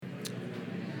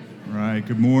All right,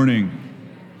 good morning.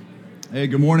 Hey,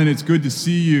 good morning. It's good to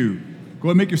see you. Go ahead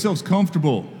and make yourselves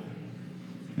comfortable.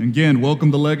 And again, welcome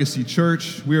to Legacy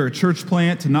Church. We are a church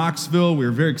plant to Knoxville. We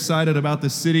are very excited about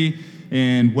this city,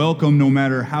 and welcome no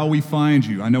matter how we find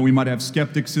you. I know we might have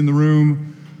skeptics in the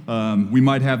room. We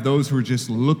might have those who are just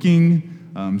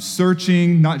looking,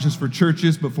 searching, not just for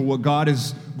churches, but for what God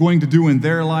is going to do in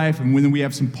their life. And then we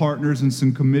have some partners and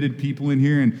some committed people in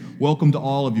here, and welcome to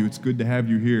all of you. It's good to have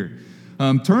you here.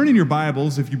 Turn in your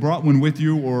Bibles, if you brought one with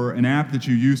you or an app that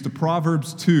you use, to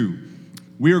Proverbs 2.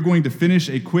 We are going to finish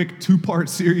a quick two-part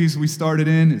series we started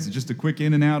in. It's just a quick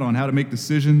in and out on how to make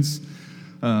decisions.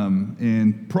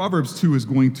 And Proverbs 2 is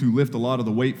going to lift a lot of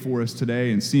the weight for us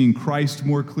today and seeing Christ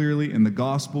more clearly and the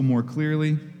gospel more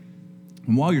clearly.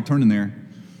 And while you're turning there,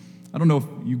 I don't know if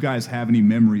you guys have any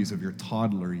memories of your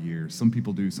toddler years. Some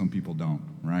people do, some people don't,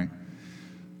 right?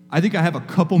 I think I have a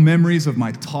couple memories of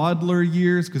my toddler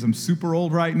years because I'm super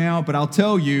old right now, but I'll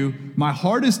tell you, my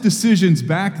hardest decisions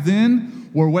back then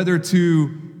were whether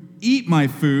to eat my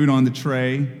food on the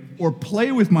tray or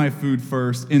play with my food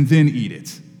first and then eat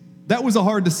it. That was a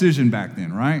hard decision back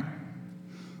then, right?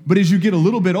 But as you get a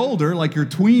little bit older, like your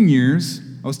tween years,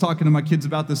 I was talking to my kids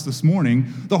about this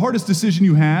morning, the hardest decision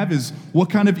you have is what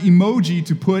kind of emoji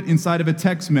to put inside of a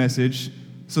text message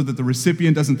so that the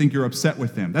recipient doesn't think you're upset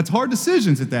with them. That's hard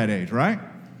decisions at that age, right?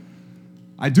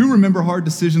 I do remember hard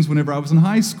decisions whenever I was in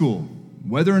high school,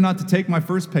 whether or not to take my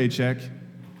first paycheck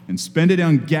and spend it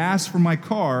on gas for my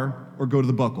car or go to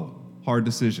the Buckle. Hard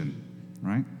decision,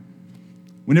 right?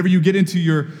 Whenever you get into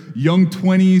your young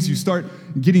 20s, you start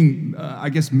getting,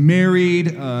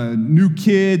 married, new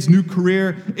kids, new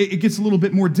career, it gets a little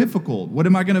bit more difficult. What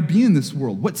am I going to be in this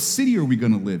world? What city are we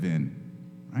going to live in,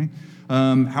 right?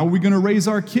 How are we going to raise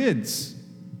our kids?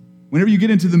 Whenever you get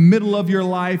into the middle of your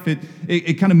life,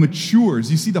 it kind of matures.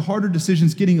 You see the harder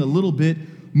decisions getting a little bit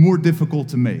more difficult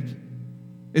to make.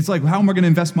 It's like, how am I going to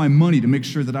invest my money to make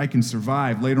sure that I can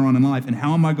survive later on in life? And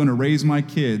how am I going to raise my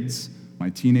kids, my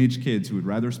teenage kids, who would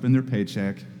rather spend their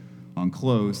paycheck on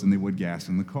clothes than they would gas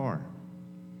in the car?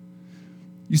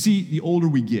 You see, the older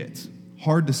we get,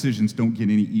 hard decisions don't get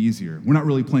any easier. We're not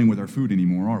really playing with our food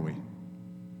anymore, are we?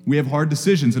 We have hard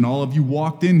decisions, and all of you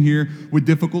walked in here with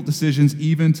difficult decisions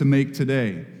even to make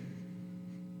today.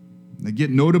 They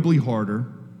get notably harder.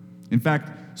 In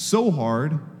fact, so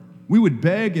hard, we would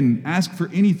beg and ask for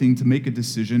anything to make a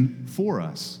decision for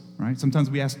us, right?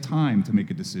 Sometimes we ask time to make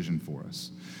a decision for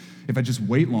us. If I just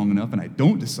wait long enough and I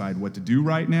don't decide what to do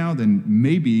right now, then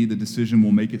maybe the decision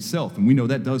will make itself. And we know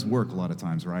that does work a lot of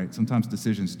times, right? Sometimes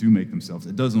decisions do make themselves.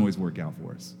 It doesn't always work out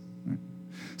for us, right?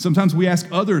 Sometimes we ask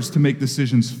others to make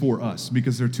decisions for us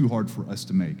because they're too hard for us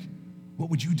to make.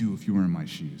 What would you do if you were in my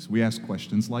shoes? We ask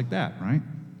questions like that, right?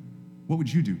 What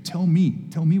would you do? Tell me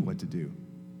what to do.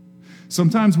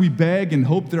 Sometimes we beg and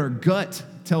hope that our gut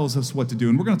tells us what to do,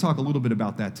 and we're going to talk a little bit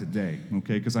about that today,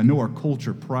 okay? Because I know our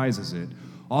culture prizes it.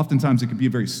 Oftentimes it can be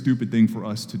a very stupid thing for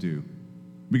us to do.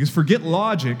 Because forget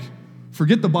logic,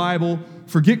 forget the Bible,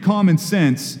 forget common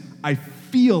sense, I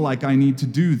feel like I need to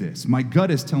do this. My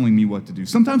gut is telling me what to do.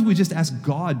 Sometimes we just ask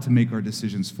God to make our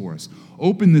decisions for us.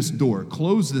 Open this door,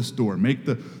 close this door, make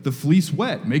the fleece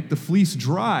wet, make the fleece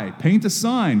dry, paint a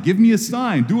sign, give me a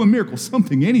sign, do a miracle,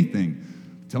 something, anything.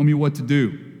 Tell me what to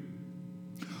do.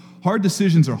 Hard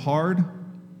decisions are hard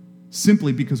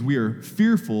simply because we are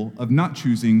fearful of not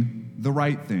choosing the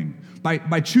right thing.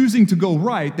 By choosing to go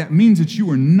right, that means that you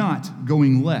are not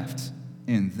going left.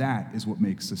 And that is what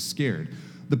makes us scared.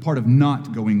 The part of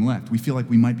not going left. We feel like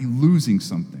we might be losing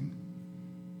something.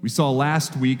 We saw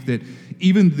last week that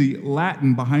even the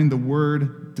Latin behind the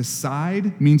word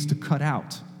decide means to cut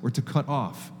out or to cut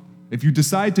off. If you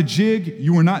decide to jig,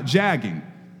 you are not jagging.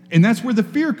 And that's where the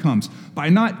fear comes. By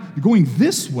not going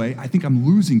this way, I think I'm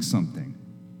losing something.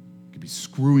 I could be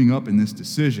screwing up in this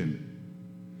decision.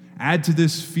 Add to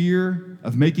this fear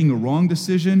of making a wrong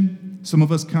decision, some of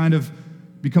us kind of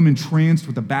become entranced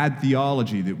with a bad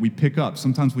theology that we pick up.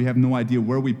 Sometimes we have no idea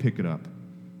where we pick it up.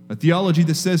 A theology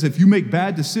that says if you make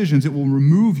bad decisions, it will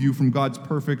remove you from God's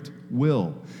perfect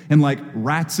will. And like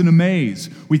rats in a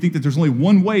maze, we think that there's only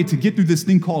one way to get through this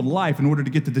thing called life in order to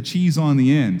get to the cheese on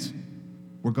the end,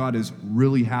 where God is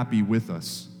really happy with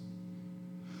us.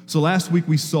 So last week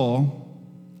we saw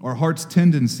our heart's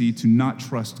tendency to not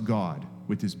trust God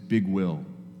with his big will,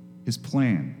 his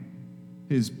plan,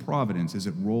 his providence as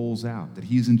it rolls out, that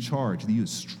he's in charge, that he is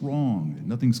strong, that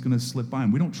nothing's going to slip by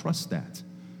him. We don't trust that.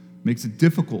 Makes it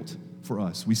difficult for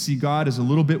us. We see God as a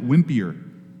little bit wimpier.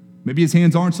 Maybe his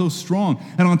hands aren't so strong.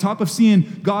 And on top of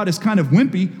seeing God as kind of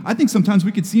wimpy, I think sometimes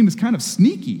we could see him as kind of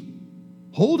sneaky,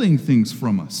 holding things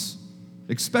from us.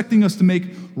 expecting us to make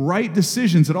right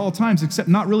decisions at all times, except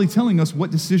not really telling us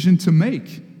what decision to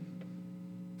make.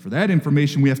 For that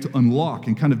information, we have to unlock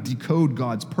and kind of decode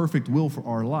God's perfect will for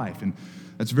our life, and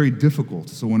that's very difficult.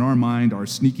 So in our mind, our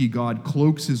sneaky God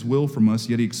cloaks his will from us,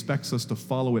 yet he expects us to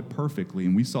follow it perfectly,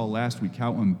 and we saw last week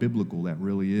how unbiblical that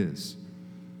really is.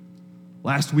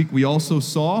 Last week, we also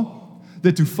saw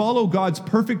that to follow God's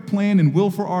perfect plan and will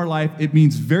for our life, it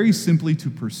means very simply to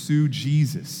pursue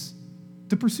Jesus.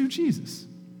 To pursue Jesus.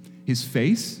 His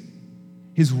face,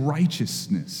 his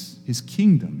righteousness, his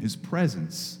kingdom, his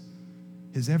presence,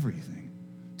 his everything.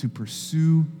 To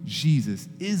pursue Jesus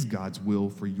is God's will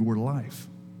for your life.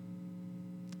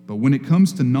 But when it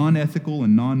comes to non-ethical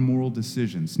and non-moral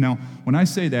decisions, now, when I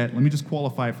say that, let me just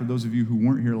qualify it for those of you who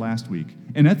weren't here last week.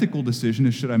 An ethical decision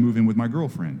is, should I move in with my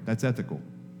girlfriend? That's ethical.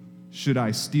 Should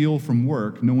I steal from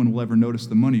work? No one will ever notice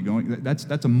the money going.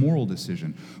 That's a moral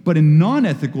decision. But in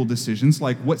non-ethical decisions,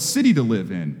 like what city to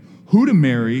live in, who to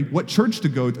marry, what church to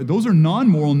go to, those are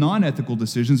non-moral, non-ethical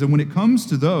decisions. And when it comes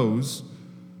to those,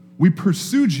 we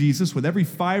pursue Jesus with every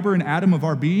fiber and atom of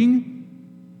our being,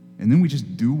 and then we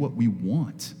just do what we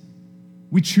want.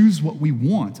 We choose what we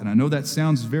want. And I know that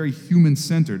sounds very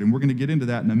human-centered, and we're going to get into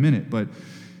that in a minute. But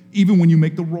even when you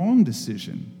make the wrong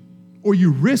decision, or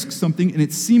you risk something and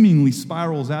it seemingly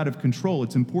spirals out of control,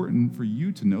 it's important for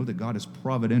you to know that God is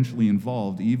providentially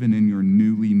involved even in your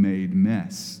newly made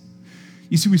mess.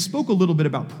 You see, we spoke a little bit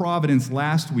about providence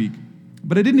last week,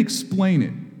 but I didn't explain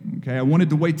it. Okay, I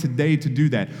wanted to wait today to do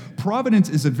that. Providence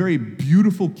is a very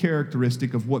beautiful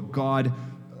characteristic of what God,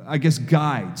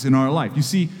 guides in our life. You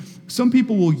see, some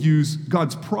people will use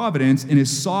God's providence and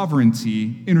his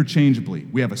sovereignty interchangeably.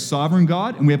 We have a sovereign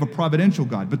God and we have a providential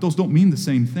God, but those don't mean the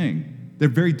same thing. They're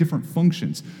very different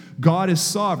functions. God is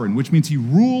sovereign, which means he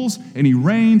rules and he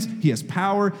reigns. He has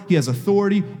power. He has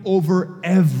authority over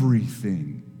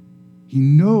everything. He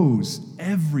knows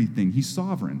everything. He's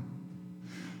sovereign.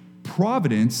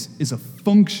 Providence is a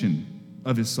function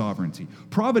of his sovereignty.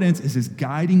 Providence is his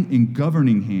guiding and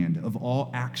governing hand of all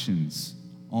actions,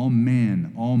 all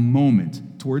man, all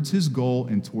moment, towards his goal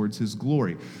and towards his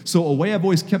glory. So a way I've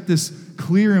always kept this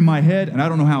clear in my head, and I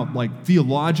don't know how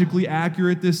theologically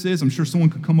accurate this is. I'm sure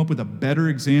someone could come up with a better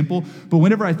example. But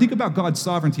whenever I think about God's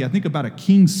sovereignty, I think about a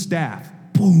king's staff.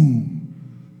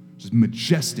 Boom. Just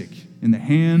majestic in the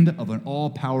hand of an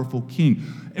all-powerful king.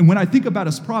 And when I think about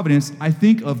his providence, I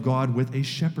think of God with a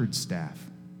shepherd's staff,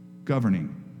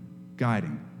 governing,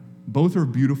 guiding. Both are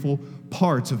beautiful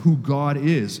parts of who God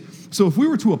is. So if we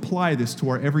were to apply this to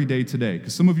our everyday today,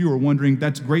 because some of you are wondering,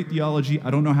 that's great theology,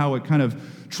 I don't know how it kind of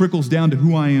trickles down to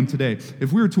who I am today.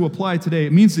 If we were to apply today,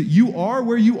 it means that you are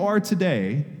where you are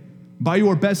today by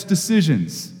your best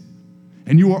decisions.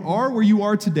 And you are where you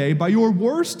are today by your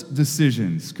worst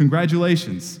decisions.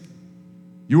 Congratulations.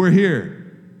 You are here.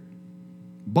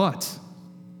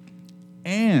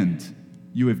 And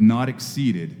you have not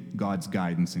exceeded God's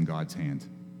guidance and God's hand.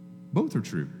 Both are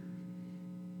true.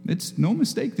 It's no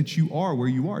mistake that you are where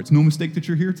you are. It's no mistake that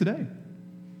you're here today.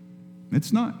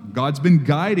 It's not. God's been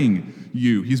guiding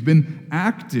you. He's been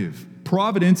active.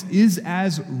 Providence is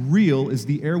as real as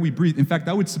the air we breathe. In fact,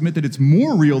 I would submit that it's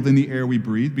more real than the air we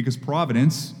breathe because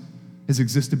providence has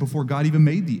existed before God even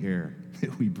made the air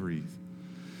that we breathe.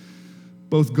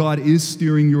 Both God is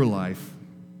steering your life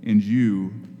and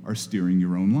you are steering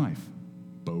your own life.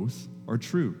 Both are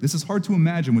true. This is hard to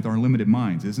imagine with our limited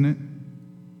minds, isn't it?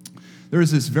 There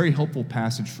is this very helpful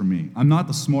passage for me. I'm not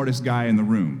the smartest guy in the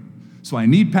room, so I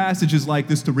need passages like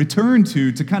this to return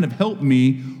to kind of help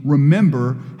me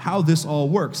remember how this all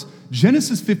works.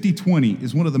 Genesis 50:20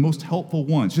 is one of the most helpful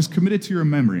ones. Just commit it to your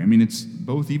memory. I mean, it's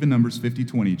both even numbers,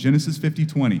 50:20. Genesis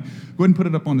 50:20. Go ahead and put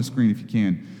it up on the screen if you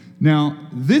can. Now,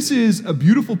 this is a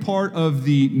beautiful part of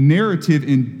the narrative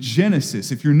in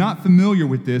Genesis. If you're not familiar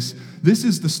with this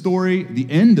is the story, the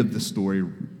end of the story,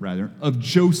 rather, of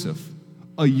Joseph,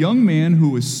 a young man who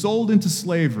was sold into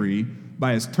slavery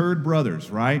by his third brothers,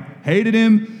 right? Hated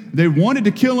him. They wanted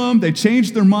to kill him. They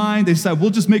changed their mind. They said, we'll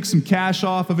just make some cash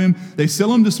off of him. They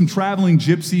sell him to some traveling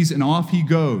gypsies, and off he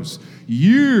goes.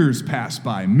 Years pass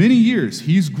by, many years.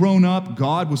 He's grown up.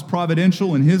 God was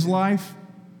providential in his life.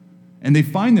 And they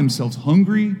find themselves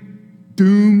hungry,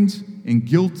 doomed, and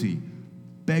guilty,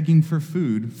 begging for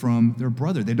food from their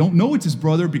brother. They don't know it's his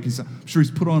brother because I'm sure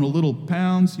he's put on a little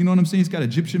pounds. You know what I'm saying? He's got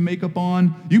Egyptian makeup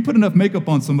on. You put enough makeup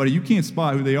on somebody, you can't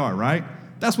spot who they are, right?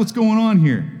 That's what's going on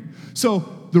here.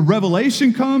 So the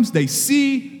revelation comes. They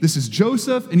see this is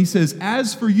Joseph, and he says,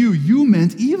 as for you, you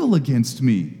meant evil against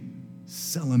me,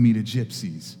 selling me to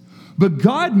gypsies. But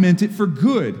God meant it for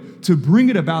good, to bring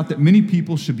it about that many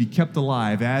people should be kept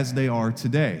alive as they are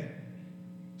today.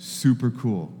 Super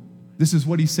cool. This is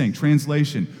what he's saying.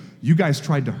 Translation, you guys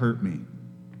tried to hurt me,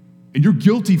 and you're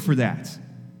guilty for that.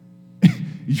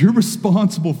 You're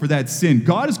responsible for that sin.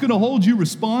 God is going to hold you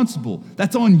responsible.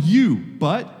 That's on you,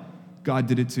 but God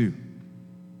did it too.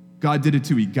 God did it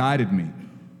too. He guided me.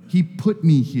 He put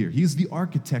me here. He's the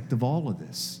architect of all of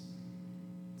this.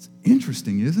 It's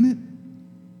interesting, isn't it?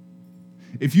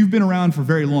 If you've been around for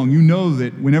very long, you know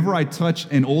that whenever I touch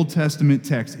an Old Testament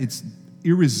text, it's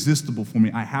irresistible for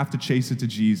me. I have to chase it to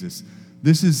Jesus.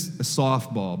 This is a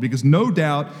softball because no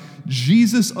doubt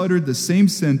Jesus uttered the same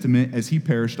sentiment as he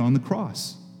perished on the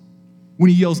cross. When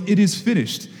he yells, "It is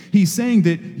finished," he's saying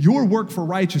that your work for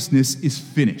righteousness is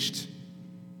finished.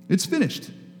 It's finished.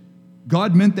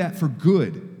 God meant that for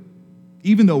good.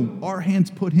 Even though our hands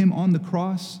put him on the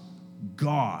cross,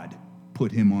 God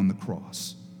put him on the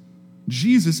cross.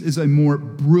 Jesus is a more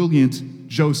brilliant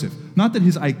Joseph. Not that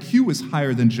his IQ is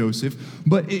higher than Joseph,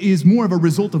 but it is more of a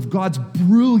result of God's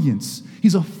brilliance.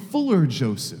 He's a fuller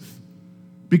Joseph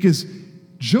because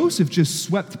Joseph just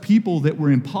swept people that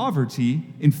were in poverty,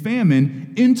 in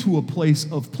famine, into a place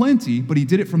of plenty, but he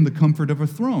did it from the comfort of a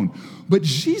throne. But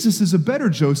Jesus is a better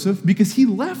Joseph because he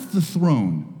left the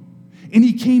throne and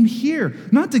he came here,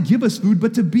 not to give us food,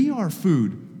 but to be our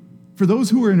food for those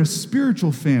who are in a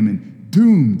spiritual famine,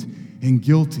 doomed and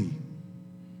guilty.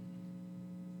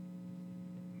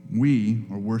 We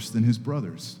are worse than his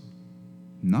brothers.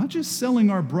 Not just selling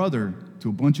our brother to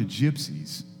a bunch of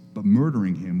gypsies, but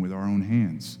murdering him with our own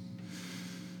hands.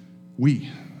 We,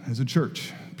 as a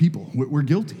church, people, we're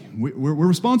guilty. We're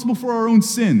responsible for our own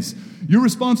sins. You're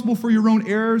responsible for your own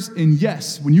errors, and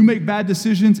yes, when you make bad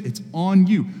decisions, it's on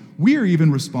you. We are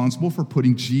even responsible for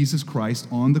putting Jesus Christ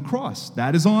on the cross.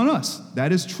 That is on us.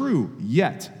 That is true.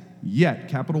 Yet,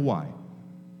 capital Y,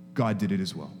 God did it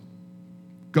as well.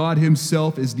 God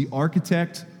himself is the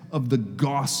architect of the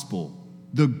gospel,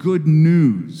 the good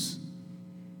news.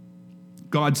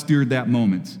 God steered that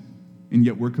moment, and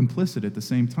yet we're complicit at the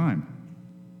same time.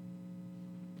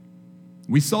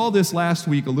 We saw this last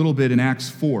week a little bit in Acts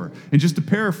 4. And just to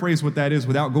paraphrase what that is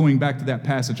without going back to that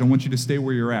passage, I want you to stay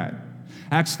where you're at.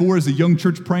 Acts 4 is a young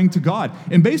church praying to God.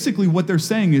 And basically what they're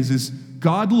saying is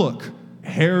God, look,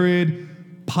 Herod,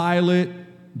 Pilate,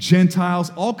 Gentiles,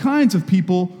 all kinds of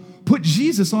people put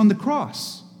Jesus on the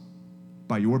cross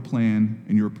by your plan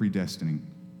and your predestining,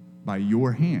 by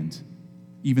your hand.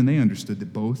 Even they understood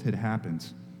that both had happened.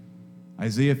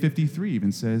 Isaiah 53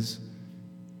 even says,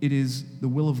 it is the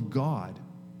will of God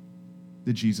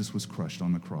that Jesus was crushed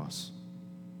on the cross.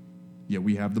 Yet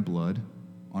we have the blood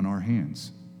on our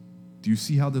hands. Do you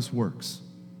see how this works?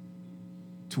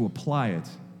 To apply it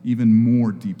even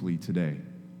more deeply today,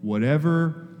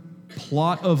 whatever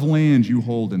plot of land you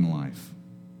hold in life,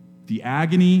 the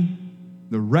agony,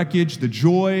 the wreckage, the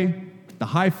joy, the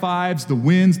high fives, the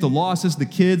wins, the losses, the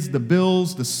kids, the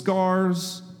bills, the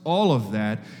scars, all of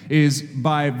that is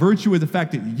by virtue of the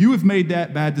fact that you have made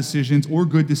that bad decisions or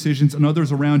good decisions and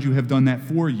others around you have done that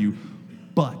for you.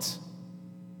 But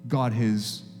God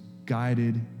has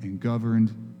guided and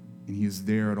governed, and he is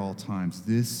there at all times.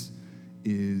 This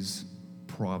is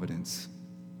providence.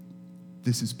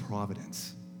 This is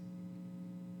providence.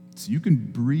 So you can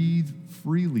breathe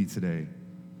freely today,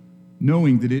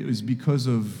 knowing that it was because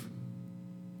of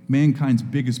mankind's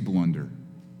biggest blunder,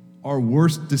 our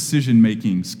worst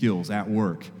decision-making skills at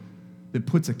work, that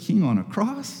puts a king on a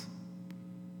cross.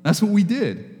 That's what we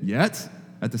did. Yet,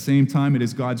 at the same time, it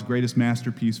is God's greatest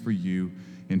masterpiece for you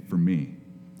and for me.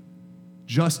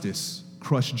 Justice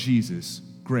crushed Jesus.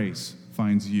 Grace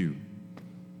finds you.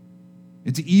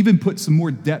 And to even put some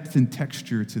more depth and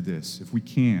texture to this, if we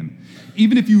can,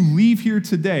 even if you leave here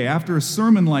today after a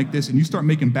sermon like this and you start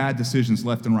making bad decisions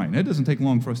left and right, and it doesn't take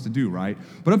long for us to do, right?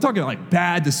 But I'm talking like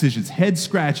bad decisions,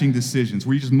 head-scratching decisions,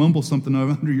 where you just mumble something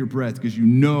under your breath because you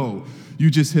know you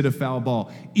just hit a foul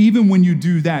ball. Even when you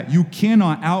do that, you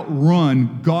cannot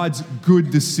outrun God's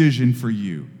good decision for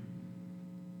you.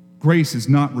 Grace is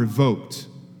not revoked.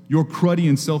 Your cruddy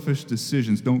and selfish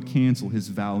decisions don't cancel his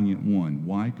valiant one.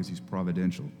 Why? Because he's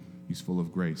providential. He's full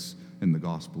of grace, and the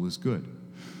gospel is good.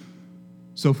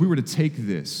 So if we were to take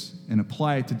this and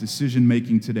apply it to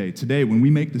decision-making today, when we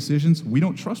make decisions, we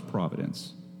don't trust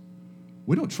providence.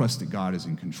 We don't trust that God is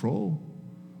in control.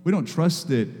 We don't trust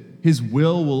that his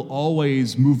will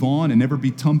always move on and never be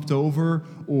tumped over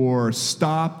or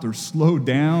stopped or slowed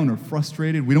down or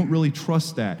frustrated. We don't really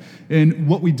trust that. And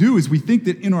what we do is we think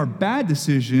that in our bad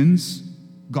decisions,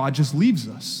 God just leaves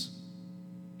us.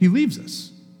 He leaves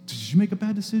us. Did you make a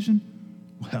bad decision?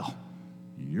 Well,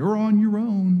 you're on your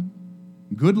own.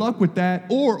 Good luck with that.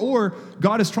 Or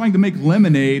God is trying to make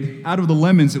lemonade out of the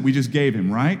lemons that we just gave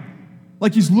him, right?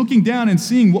 Like he's looking down and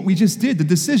seeing what we just did, the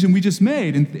decision we just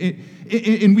made.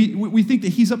 And we think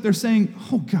that he's up there saying,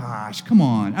 oh gosh, come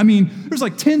on. I mean, there's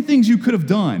like 10 things you could have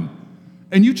done.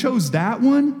 And you chose that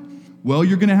one? Well,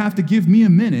 you're going to have to give me a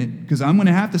minute because I'm going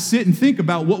to have to sit and think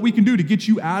about what we can do to get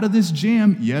you out of this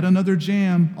jam. Yet another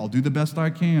jam. I'll do the best I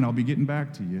can. I'll be getting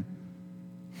back to you.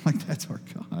 Like that's our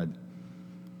God.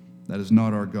 That is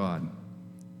not our God.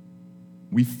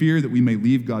 We fear that we may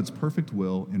leave God's perfect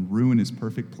will and ruin his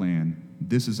perfect plan.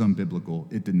 This is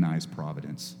unbiblical. It denies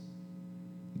providence.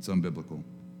 It's unbiblical.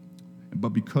 But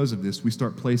because of this, we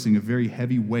start placing a very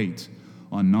heavy weight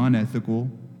on non-ethical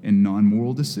and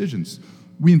non-moral decisions.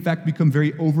 We, in fact, become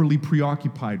very overly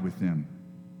preoccupied with them,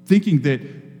 thinking that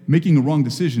making a wrong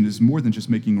decision is more than just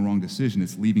making a wrong decision.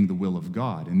 It's leaving the will of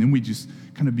God. And then we just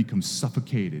kind of become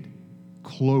suffocated,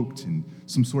 cloaked in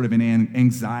some sort of an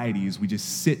anxiety as we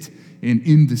just sit in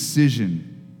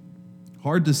indecision.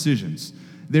 Hard decisions.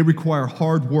 They require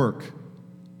hard work.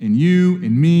 And you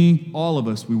and me, all of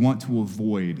us, we want to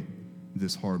avoid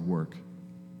this hard work.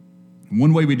 And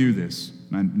one way we do this,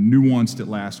 and I nuanced it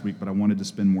last week, but I wanted to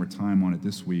spend more time on it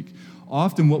this week.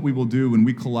 Often what we will do when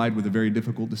we collide with a very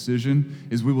difficult decision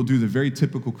is we will do the very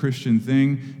typical Christian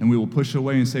thing, and we will push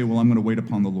away and say, well, I'm going to wait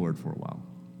upon the Lord for a while,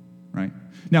 right?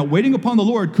 Now, waiting upon the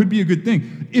Lord could be a good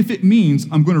thing if it means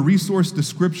I'm going to resource the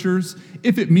scriptures,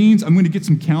 if it means I'm going to get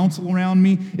some counsel around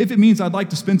me, if it means I'd like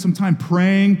to spend some time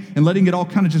praying and letting it all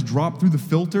kind of just drop through the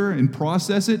filter and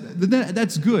process it,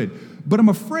 that's good. But I'm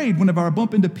afraid whenever I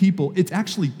bump into people, it's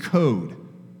actually code.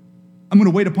 I'm going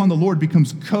to wait upon the Lord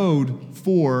becomes code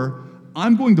for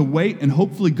I'm going to wait and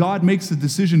hopefully God makes the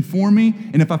decision for me.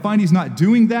 And if I find he's not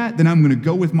doing that, then I'm going to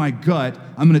go with my gut.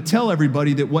 I'm going to tell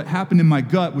everybody that what happened in my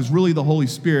gut was really the Holy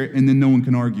Spirit, and then no one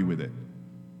can argue with it.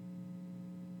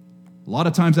 A lot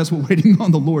of times that's what waiting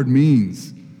on the Lord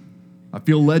means. I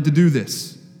feel led to do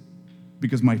this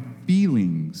because my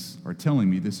feelings are telling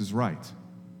me this is right.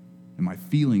 And my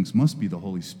feelings must be the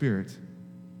Holy Spirit,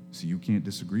 so you can't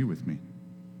disagree with me.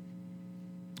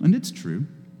 And it's true.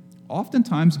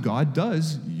 Oftentimes, God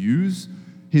does use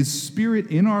his Spirit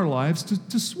in our lives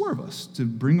to swerve us, to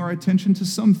bring our attention to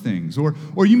some things. Or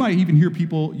you might even hear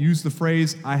people use the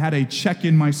phrase, I had a check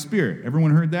in my spirit.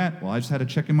 Everyone heard that? Well, I just had a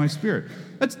check in my spirit.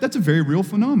 That's a very real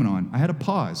phenomenon. I had a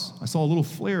pause. I saw a little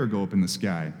flare go up in the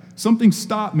sky. Something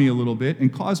stopped me a little bit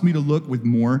and caused me to look with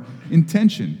more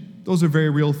intention. Those are very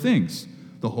real things.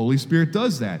 The Holy Spirit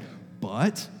does that.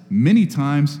 But many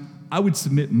times, I would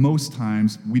submit most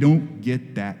times, we don't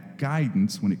get that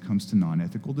guidance when it comes to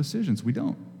non-ethical decisions. We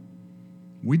don't.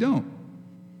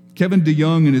 Kevin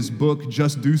DeYoung, in his book,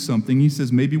 Just Do Something, he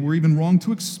says maybe we're even wrong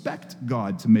to expect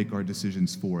God to make our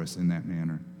decisions for us in that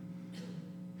manner.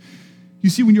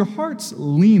 You see, when your hearts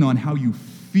lean on how you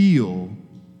feel,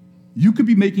 you could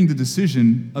be making the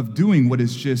decision of doing what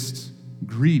is just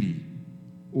greedy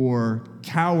or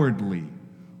cowardly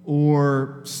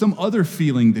or some other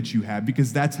feeling that you have,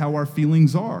 because that's how our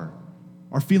feelings are.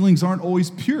 Our feelings aren't always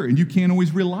pure, and you can't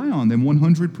always rely on them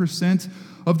 100%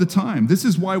 of the time. This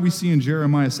is why we see in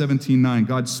Jeremiah 17:9,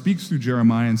 God speaks through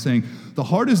Jeremiah and saying, the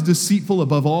heart is deceitful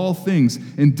above all things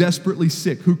and desperately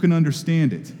sick. Who can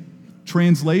understand it?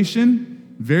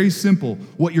 Translation, very simple.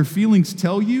 What your feelings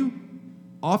tell you,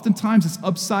 oftentimes it's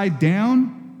upside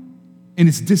down and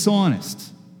it's dishonest.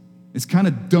 It's kind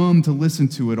of dumb to listen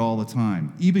to it all the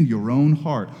time, even your own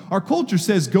heart. Our culture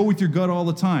says go with your gut all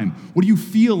the time. What do you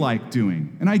feel like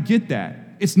doing? And I get that.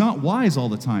 It's not wise all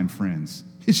the time, friends.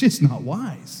 It's just not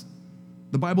wise.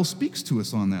 The Bible speaks to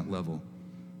us on that level.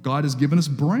 God has given us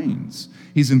brains.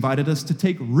 He's invited us to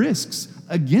take risks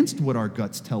against what our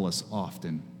guts tell us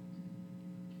often.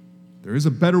 There is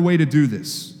a better way to do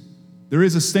this. There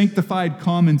is a sanctified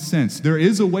common sense. There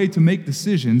is a way to make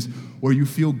decisions where you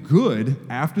feel good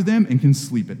after them and can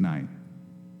sleep at night.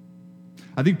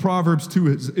 I think Proverbs 2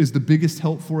 is the biggest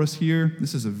help for us here.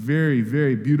 This is a very,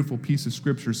 very beautiful piece of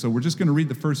scripture, so we're just going to read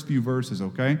the first few verses,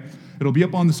 okay? It'll be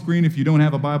up on the screen if you don't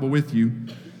have a Bible with you.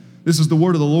 This is the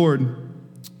word of the Lord,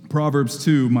 Proverbs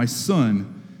 2, my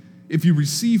son, if you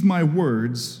receive my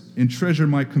words and treasure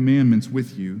my commandments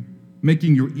with you,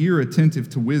 making your ear attentive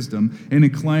to wisdom and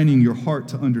inclining your heart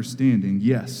to understanding.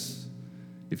 Yes,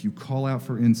 if you call out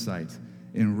for insight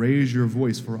and raise your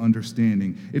voice for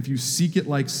understanding, if you seek it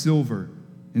like silver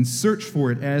and search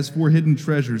for it as for hidden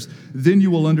treasures, then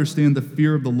you will understand the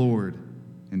fear of the Lord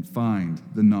and find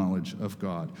the knowledge of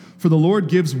God. For the Lord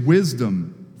gives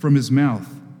wisdom from his mouth,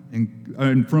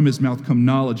 and from his mouth come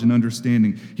knowledge and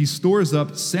understanding. He stores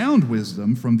up sound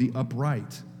wisdom from the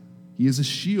upright. He is a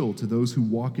shield to those who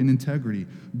walk in integrity,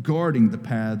 guarding the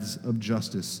paths of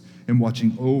justice and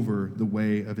watching over the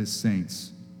way of his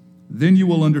saints. Then you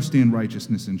will understand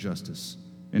righteousness and justice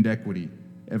and equity,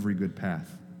 every good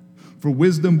path. For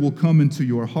wisdom will come into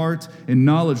your heart, and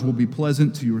knowledge will be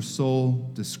pleasant to your soul.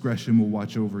 Discretion will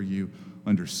watch over you.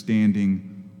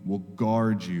 Understanding will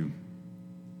guard you.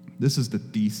 This is the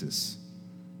thesis.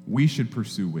 We should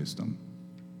pursue wisdom.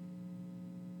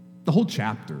 The whole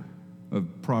chapter of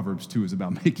Proverbs 2 is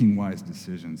about making wise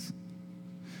decisions.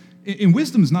 And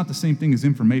wisdom is not the same thing as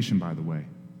information, by the way.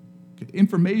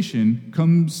 Information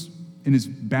comes and is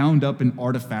bound up in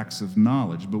artifacts of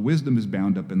knowledge, but wisdom is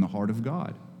bound up in the heart of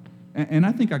God. And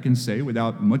I think I can say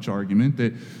without much argument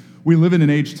that we live in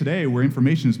an age today where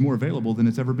information is more available than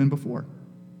it's ever been before,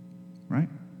 right?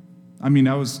 I mean,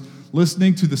 I was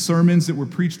listening to the sermons that were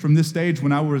preached from this stage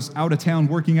when I was out of town,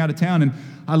 working out of town, and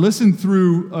I listened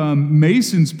through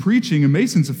Mason's preaching, and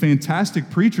Mason's a fantastic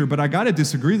preacher, but I got to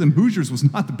disagree with him. Hoosiers was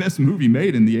not the best movie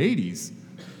made in the 80s,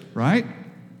 right?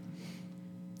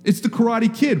 It's the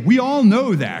Karate Kid. We all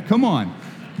know that. Come on.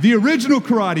 The original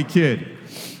Karate Kid.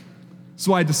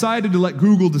 So I decided to let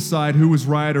Google decide who was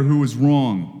right or who was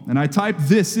wrong. And I typed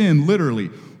this in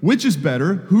literally. Which is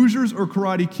better, Hoosiers or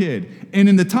Karate Kid? And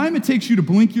in the time it takes you to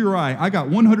blink your eye, I got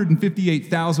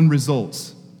 158,000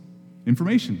 results.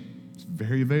 Information. It's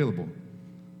very available.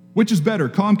 Which is better,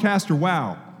 Comcast or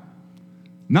WOW?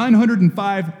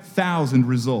 905,000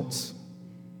 results.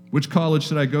 Which college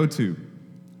should I go to?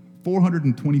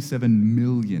 427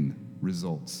 million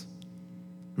results.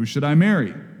 Who should I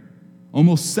marry?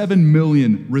 Almost 7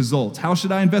 million results. How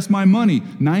should I invest my money?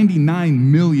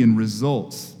 99 million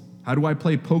results. How do I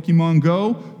play Pokemon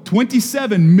Go?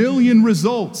 27 million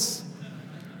results.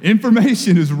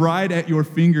 Information is right at your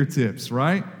fingertips,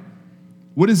 right?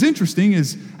 What is interesting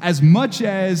is as much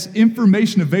as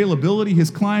information availability has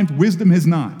climbed, wisdom has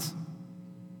not.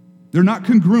 They're not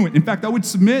congruent. In fact, I would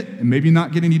submit, and maybe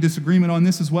not get any disagreement on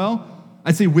this as well,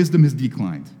 I'd say wisdom has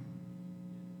declined.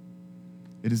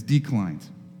 It has declined.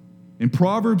 In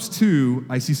Proverbs 2,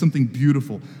 I see something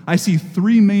beautiful. I see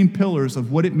three main pillars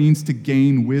of what it means to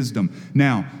gain wisdom.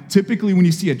 Now, typically when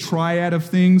you see a triad of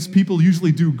things, people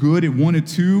usually do good at one or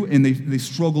two, and they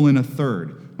struggle in a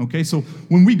third. Okay, so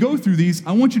when we go through these,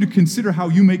 I want you to consider how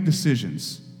you make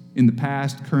decisions in the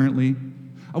past, currently.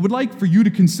 I would like for you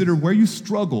to consider where you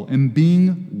struggle in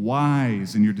being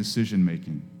wise in your decision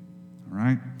making. All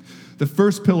right? The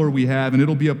first pillar we have, and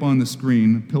it'll be up on the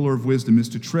screen, pillar of wisdom, is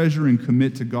to treasure and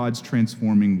commit to God's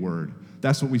transforming word.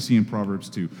 That's what we see in Proverbs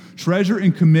 2. Treasure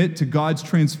and commit to God's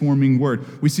transforming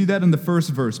word. We see that in the first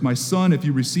verse. My son, if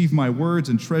you receive my words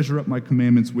and treasure up my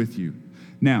commandments with you.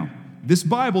 Now, this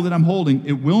Bible that I'm holding,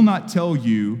 it will not tell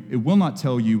you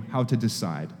how to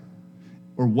decide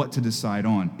or what to decide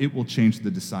on. It will change the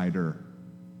decider.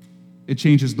 It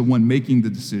changes the one making the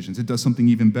decisions. It does something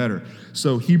even better.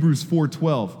 So Hebrews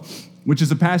 4:12, which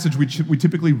is a passage we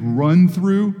typically run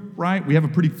through, right? We have a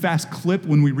pretty fast clip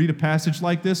when we read a passage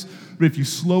like this, but if you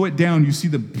slow it down, you see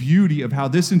the beauty of how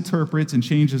this interprets and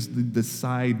changes the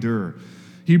decider.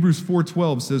 Hebrews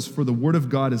 4:12 says, for the word of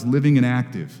God is living and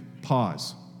active.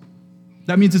 Pause.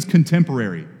 That means it's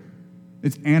contemporary.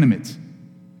 It's animate.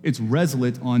 It's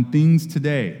resolute on things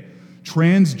today.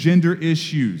 Transgender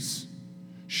issues,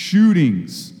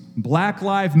 shootings, Black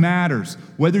Lives Matters,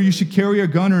 whether you should carry a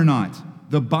gun or not.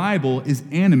 The Bible is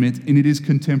animate and it is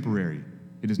contemporary.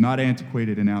 It is not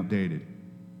antiquated and outdated.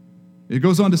 It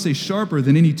goes on to say, sharper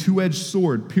than any two-edged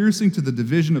sword, piercing to the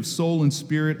division of soul and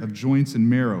spirit, of joints and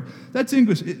marrow. That's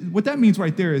English. What that means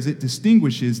right there is it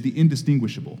distinguishes the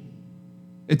indistinguishable.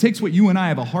 It takes what you and I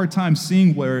have a hard time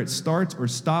seeing where it starts or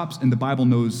stops, and the Bible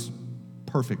knows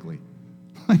perfectly,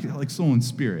 like soul and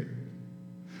spirit.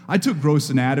 I took gross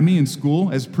anatomy in school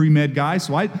as a pre-med guy,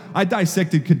 so I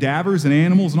dissected cadavers and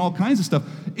animals and all kinds of stuff.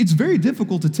 It's very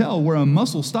difficult to tell where a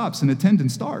muscle stops and a tendon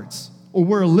starts, or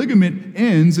where a ligament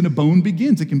ends and a bone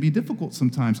begins. It can be difficult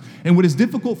sometimes. And what is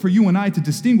difficult for you and I to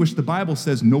distinguish, the Bible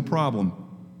says, no problem.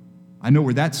 I know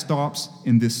where that stops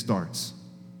and this starts.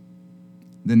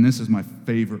 Then this is my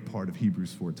favorite part of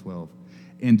Hebrews 4:12.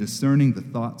 In discerning the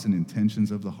thoughts and intentions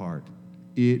of the heart,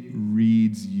 it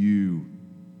reads you.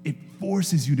 It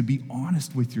forces you to be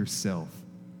honest with yourself.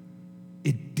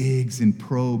 It digs and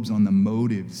probes on the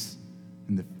motives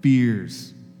and the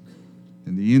fears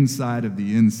and the inside of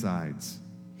the insides.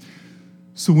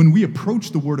 So when we approach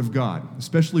the Word of God,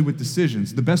 especially with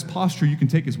decisions, the best posture you can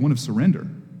take is one of surrender.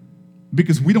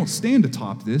 Because we don't stand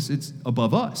atop this, it's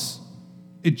above us.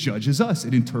 It judges us,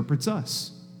 it interprets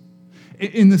us.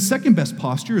 And the second best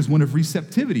posture is one of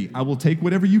receptivity. I will take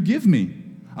whatever you give me.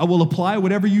 I will apply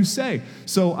whatever you say.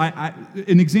 So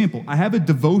an example, I have a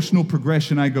devotional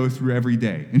progression I go through every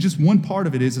day. And just one part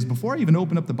of it is before I even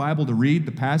open up the Bible to read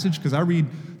the passage, because I read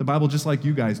the Bible just like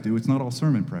you guys do. It's not all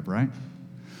sermon prep, right?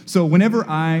 So whenever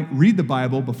I read the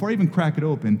Bible, before I even crack it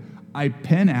open, I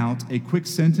pen out a quick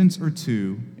sentence or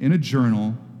two in a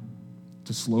journal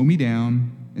to slow me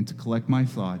down and to collect my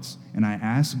thoughts. And I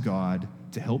ask God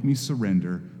to help me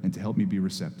surrender and to help me be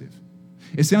receptive.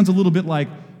 It sounds a little bit like,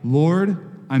 Lord,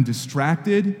 I'm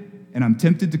distracted and I'm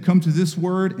tempted to come to this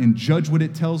word and judge what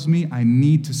it tells me. I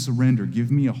need to surrender. Give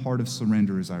me a heart of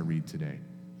surrender as I read today.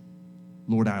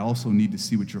 Lord, I also need to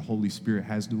see what your Holy Spirit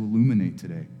has to illuminate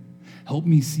today. Help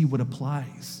me see what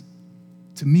applies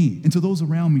to me and to those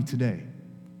around me today,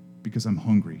 because I'm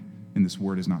hungry and this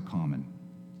word is not common.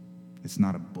 It's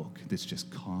not a book. It's just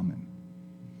common.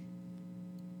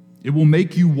 It will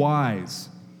make you wise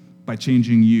by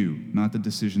changing you, not the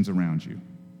decisions around you.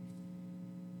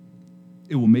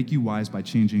 It will make you wise by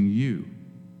changing you,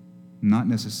 not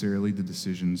necessarily the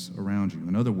decisions around you.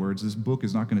 In other words, this book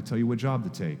is not going to tell you what job to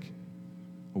take,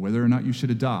 or whether or not you should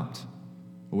adopt,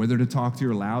 or whether to talk to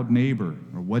your loud neighbor,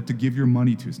 or what to give your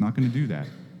money to. It's not going to do that.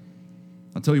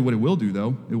 I'll tell you what it will do,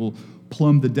 though. It will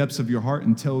plumb the depths of your heart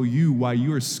and tell you why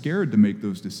you are scared to make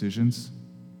those decisions.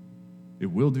 It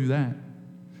will do that.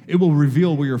 It will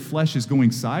reveal where your flesh is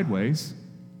going sideways.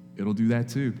 It'll do that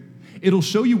too. It'll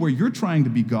show you where you're trying to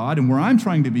be God and where I'm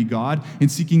trying to be God and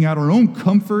seeking out our own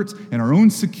comfort and our own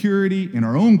security and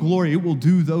our own glory. It will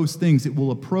do those things. It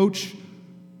will approach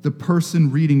the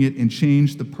person reading it and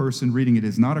change the person reading it. It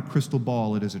is not a crystal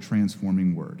ball. It is a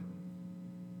transforming word.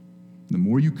 The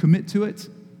more you commit to it,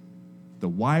 the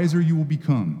wiser you will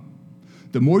become.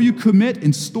 The more you commit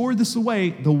and store this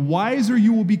away, the wiser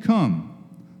you will become.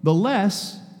 The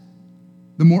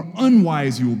more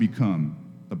unwise you will become.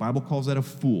 The Bible calls that a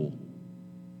fool.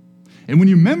 And when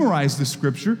you memorize the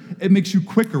scripture, it makes you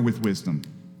quicker with wisdom.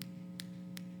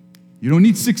 You don't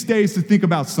need 6 days to think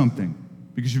about something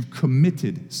because you've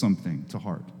committed something to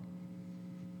heart.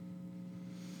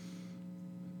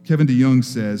 Kevin DeYoung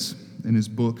says in his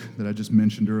book that I just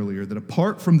mentioned earlier that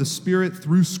apart from the Spirit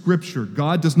through Scripture,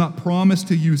 God does not promise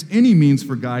to use any means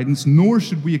for guidance, nor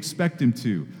should we expect him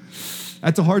to.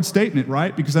 That's a hard statement,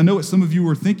 right? Because I know what some of you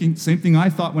were thinking. Same thing I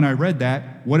thought when I read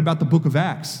that. What about the book of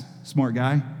Acts? Smart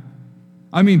guy.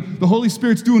 I mean, the Holy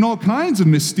Spirit's doing all kinds of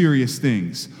mysterious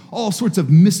things, all sorts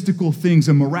of mystical things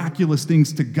and miraculous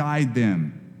things to guide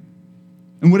them.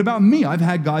 And what about me? I've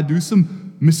had God do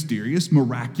some mysterious,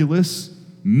 miraculous,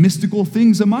 mystical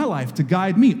things in my life to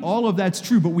guide me. All of that's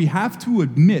true, but we have to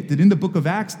admit that in the book of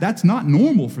Acts, that's not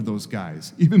normal for those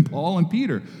guys. Even Paul and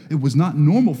Peter, it was not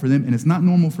normal for them, and it's not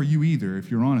normal for you either, if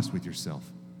you're honest with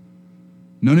yourself.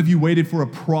 None of you waited for a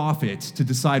prophet to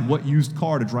decide what used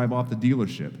car to drive off the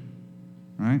dealership,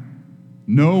 right?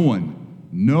 No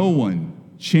one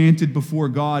chanted before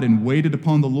God and waited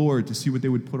upon the Lord to see what they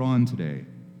would put on today,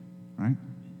 right?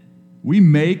 We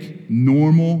make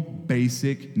normal,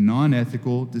 basic,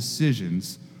 non-ethical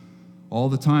decisions all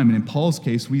the time. And in Paul's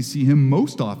case, we see him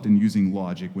most often using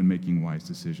logic when making wise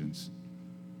decisions.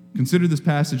 Consider this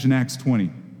passage in Acts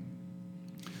 20.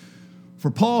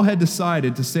 For Paul had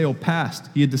decided to sail past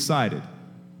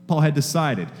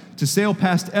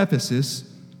Ephesus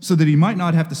so that he might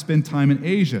not have to spend time in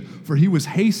Asia, for he was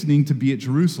hastening to be at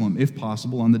Jerusalem, if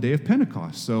possible, on the day of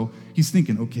Pentecost. So he's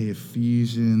thinking, okay,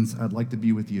 Ephesians, I'd like to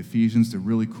be with the Ephesians. They're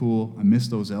really cool. I miss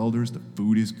those elders. The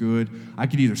food is good. I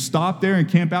could either stop there and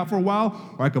camp out for a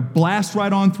while, or I could blast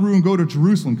right on through and go to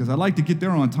Jerusalem, because I'd like to get there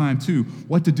on time too.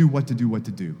 What to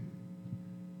do.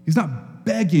 He's not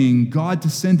begging God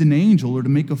to send an angel or to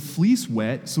make a fleece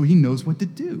wet so he knows what to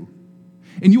do.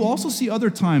 And you also see other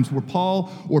times where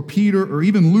Paul or Peter or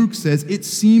even Luke says, it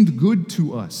seemed good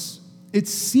to us. It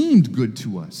seemed good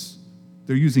to us.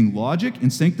 They're using logic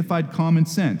and sanctified common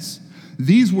sense.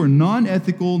 These were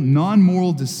non-ethical,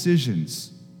 non-moral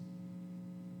decisions.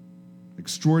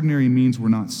 Extraordinary means were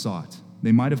not sought.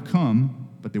 They might have come,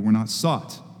 but they were not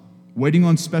sought. Waiting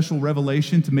on special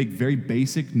revelation to make very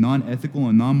basic, non-ethical,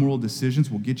 and non-moral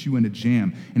decisions will get you in a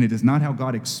jam, and it is not how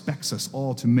God expects us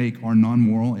all to make our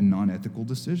non-moral and non-ethical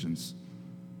decisions.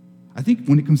 I think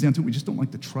when it comes down to it, we just don't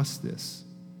like to trust this,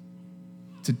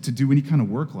 to do any kind of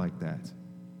work like that.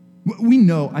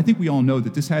 I think we all know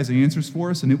that this has answers for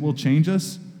us, and it will change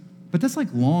us, but that's like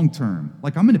long-term.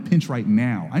 Like, I'm in a pinch right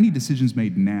now. I need decisions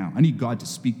made now. I need God to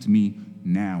speak to me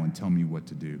now and tell me what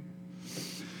to do.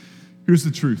 Here's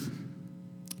the truth.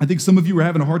 I think some of you are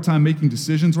having a hard time making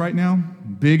decisions right now,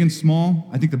 big and small.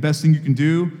 I think the best thing you can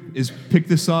do is pick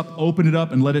this up, open it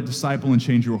up, and let it disciple and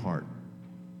change your heart.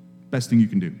 Best thing you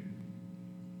can do.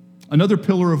 Another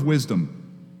pillar of wisdom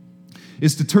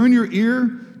is to turn your ear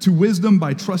to wisdom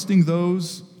by trusting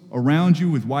those around you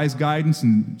with wise guidance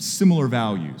and similar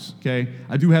values, okay?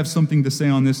 I do have something to say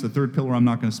on this. The third pillar I'm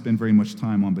not going to spend very much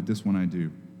time on, but this one I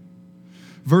do.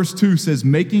 Verse 2 says,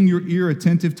 making your ear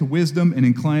attentive to wisdom and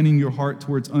inclining your heart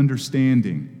towards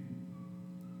understanding.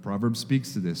 Proverbs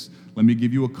speaks to this. Let me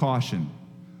give you a caution.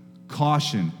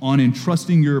 Caution on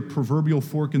entrusting your proverbial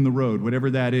fork in the road, whatever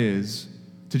that is,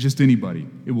 to just anybody.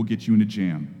 It will get you in a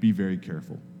jam. Be very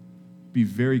careful. Be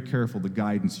very careful the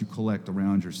guidance you collect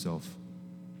around yourself.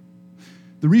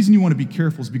 The reason you want to be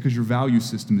careful is because your value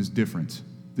system is different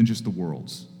than just the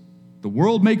world's. The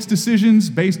world makes decisions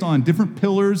based on different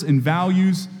pillars and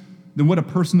values than what a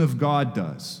person of God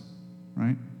does,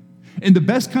 right? And the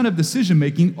best kind of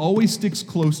decision-making always sticks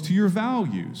close to your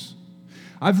values.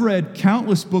 I've read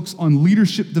countless books on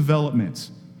leadership development,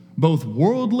 both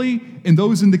worldly and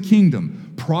those in the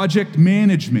kingdom, project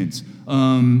management,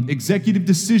 executive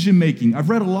decision-making. I've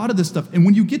read a lot of this stuff, and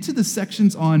when you get to the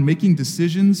sections on making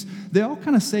decisions, they all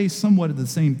kind of say somewhat of the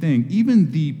same thing. Even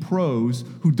the pros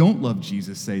who don't love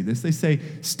Jesus say this. They say,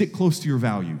 stick close to your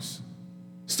values.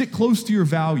 Stick close to your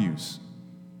values.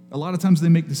 A lot of times they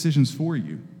make decisions for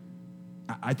you.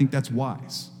 I think that's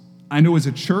wise. I know as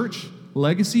a church,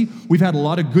 Legacy, we've had a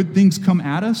lot of good things come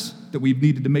at us that we've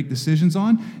needed to make decisions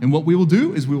on, and what we will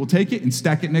do is we will take it and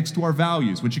stack it next to our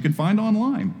values, which you can find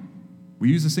online. We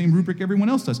use the same rubric everyone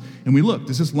else does, and we look,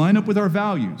 does this line up with our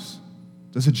values?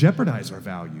 Does it jeopardize our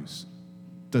values?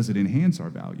 Does it enhance our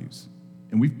values?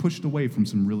 And we've pushed away from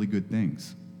some really good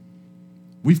things.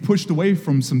 We've pushed away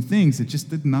from some things that just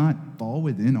did not fall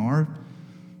within our,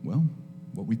 well,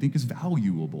 what we think is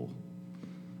valuable.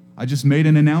 I just made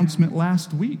an announcement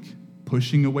last week,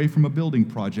 pushing away from a building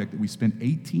project that we spent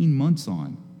 18 months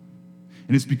on.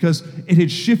 And it's because it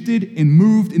had shifted and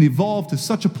moved and evolved to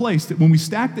such a place that when we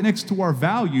stacked it next to our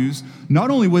values, not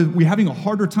only were we having a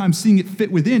harder time seeing it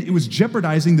fit within, it was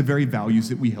jeopardizing the very values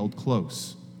that we held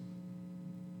close.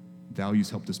 Values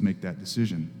helped us make that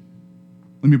decision.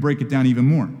 Let me break it down even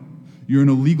more. You're in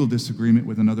a legal disagreement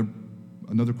with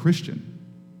another Christian.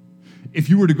 If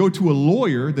you were to go to a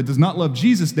lawyer that does not love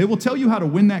Jesus, they will tell you how to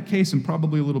win that case and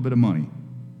probably a little bit of money.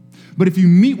 But if you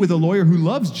meet with a lawyer who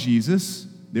loves Jesus,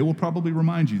 they will probably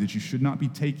remind you that you should not be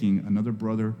taking another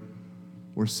brother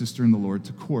or sister in the Lord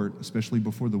to court, especially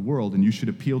before the world, and you should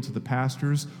appeal to the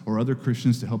pastors or other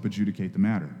Christians to help adjudicate the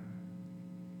matter.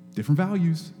 Different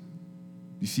values.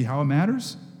 You see how it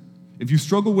matters? If you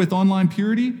struggle with online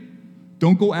purity,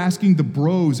 don't go asking the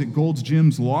bros at Gold's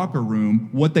Gym's locker room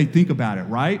what they think about it,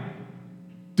 right?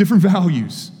 Different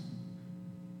values.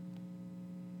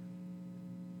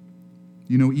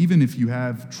 You know, even if you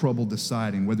have trouble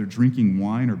deciding whether drinking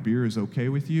wine or beer is okay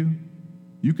with you,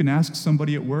 you can ask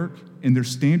somebody at work, and their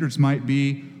standards might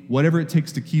be whatever it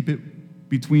takes to keep it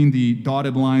between the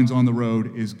dotted lines on the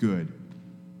road is good.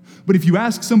 But if you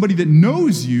ask somebody that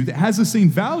knows you, that has the same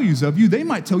values of you, they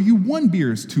might tell you one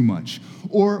beer is too much,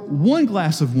 or one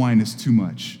glass of wine is too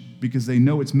much, because they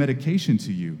know it's medication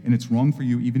to you, and it's wrong for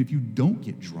you even if you don't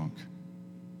get drunk,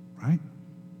 right?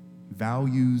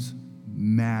 Values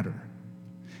matter.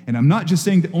 And I'm not just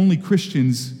saying that only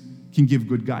Christians can give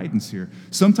good guidance here.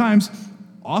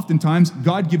 Oftentimes,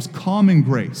 God gives common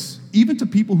grace, even to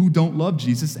people who don't love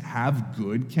Jesus, have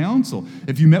good counsel.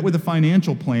 If you met with a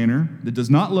financial planner that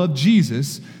does not love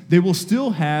Jesus, they will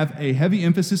still have a heavy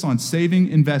emphasis on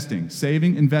saving, investing.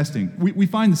 We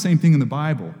find the same thing in the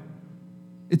Bible.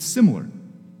 It's similar.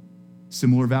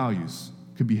 Similar values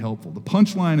could be helpful. The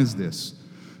punchline is this: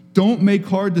 don't make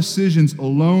hard decisions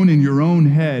alone in your own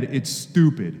head. It's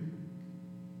stupid.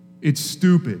 It's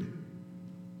stupid.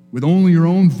 With only your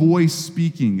own voice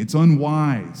speaking, it's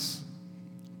unwise.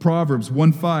 Proverbs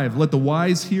 1:5, let the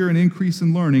wise hear and increase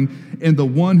in learning, and the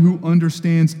one who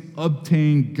understands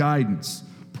obtain guidance.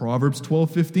 Proverbs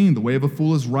 12:15, the way of a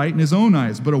fool is right in his own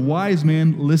eyes, but a wise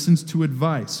man listens to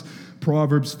advice.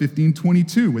 Proverbs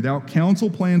 15:22, without counsel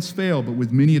plans fail, but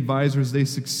with many advisors they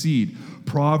succeed.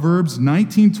 Proverbs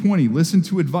 19:20, listen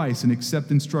to advice and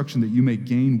accept instruction that you may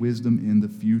gain wisdom in the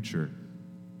future.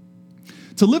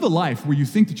 To live a life where you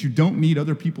think that you don't need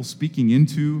other people speaking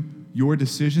into your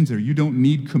decisions or you don't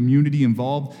need community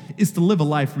involved is to live a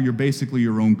life where you're basically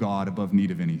your own God above need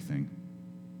of anything.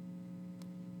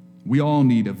 We all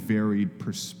need a varied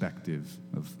perspective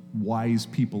of wise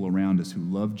people around us who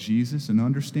love Jesus and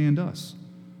understand us.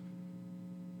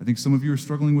 I think some of you are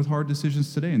struggling with hard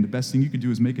decisions today, and the best thing you could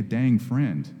do is make a dang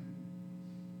friend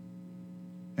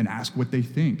and ask what they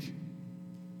think.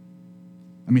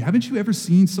 I mean, haven't you ever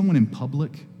seen someone in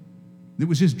public that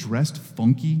was just dressed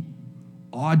funky,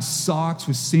 odd socks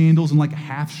with sandals and like a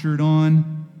half shirt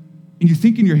on? And you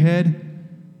think in your head,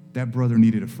 that brother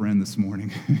needed a friend this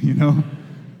morning, you know?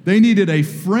 They needed a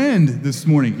friend this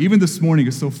morning. Even this morning,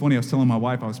 it's so funny. I was telling my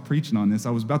wife I was preaching on this.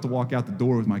 I was about to walk out the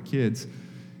door with my kids,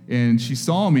 and she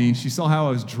saw me. She saw how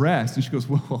I was dressed, and she goes,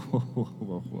 whoa, whoa, whoa,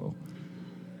 whoa, whoa.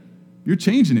 You're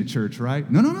changing it, church, right?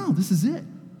 No, this is it.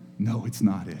 No, it's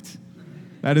not it.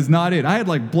 That is not it. I had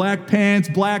like black pants,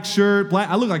 black shirt,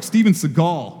 I looked like Steven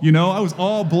Seagal, you know? I was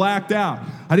all blacked out.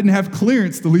 I didn't have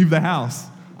clearance to leave the house.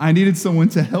 I needed someone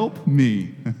to help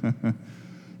me.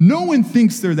 No one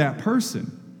thinks they're that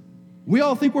person. We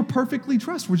all think we're perfectly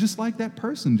dressed. We're just like that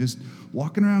person, just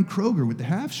walking around Kroger with the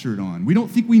half shirt on. We don't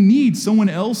think we need someone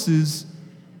else's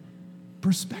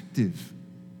perspective.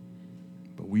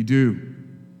 But we do.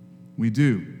 We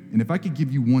do. And if I could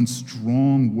give you one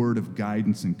strong word of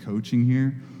guidance and coaching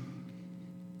here,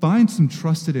 find some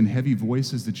trusted and heavy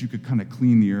voices that you could kind of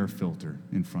clean the air filter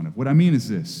in front of. What I mean is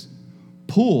this.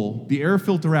 Pull the air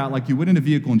filter out like you would in a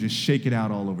vehicle and just shake it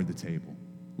out all over the table.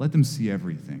 Let them see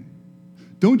everything.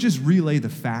 Don't just relay the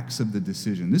facts of the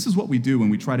decision. This is what we do when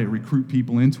we try to recruit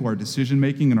people into our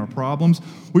decision-making and our problems.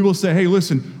 We will say, hey,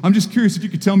 listen, I'm just curious if you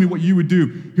could tell me what you would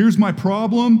do. Here's my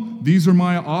problem. These are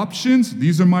my options.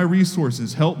 These are my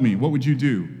resources. Help me. What would you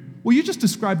do? Well, you just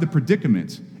described the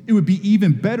predicament. It would be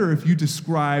even better if you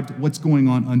described what's going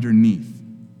on underneath.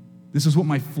 This is what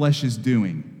my flesh is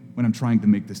doing when I'm trying to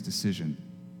make this decision.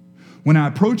 When I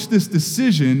approach this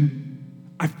decision,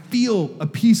 I feel a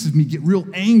piece of me get real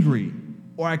angry.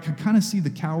 Or I could kind of see the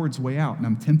coward's way out, and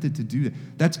I'm tempted to do that.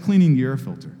 That's cleaning the air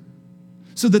filter.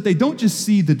 So that they don't just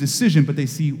see the decision, but they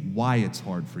see why it's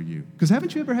hard for you. Because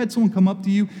haven't you ever had someone come up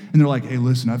to you, and they're like, hey,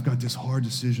 listen, I've got this hard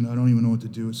decision. I don't even know what to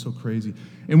do. It's so crazy.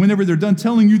 And whenever they're done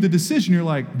telling you the decision, you're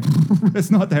like, that's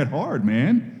not that hard,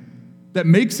 man. That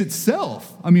makes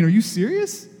itself. I mean, are you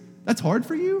serious? That's hard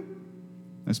for you?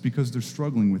 That's because they're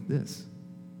struggling with this,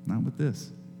 not with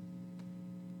this.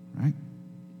 Right?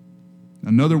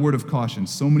 Another word of caution,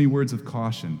 so many words of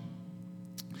caution.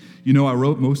 You know, I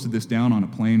wrote most of this down on a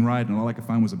plane ride, and all I could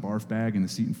find was a barf bag in the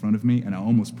seat in front of me, and I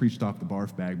almost preached off the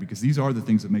barf bag because these are the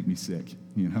things that make me sick,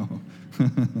 you know.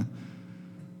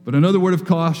 But another word of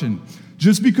caution,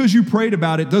 just because you prayed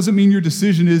about it doesn't mean your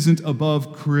decision isn't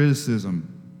above criticism.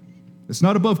 It's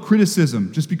not above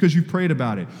criticism just because you prayed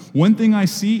about it. One thing I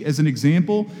see as an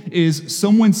example is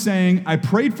someone saying, I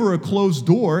prayed for a closed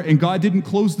door, and God didn't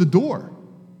close the door.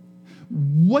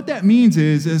 What that means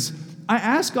is I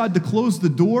asked God to close the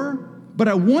door, but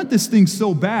I want this thing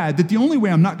so bad that the only way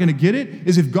I'm not going to get it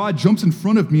is if God jumps in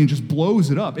front of me and just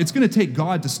blows it up. It's going to take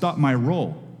God to stop my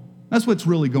roll. That's what's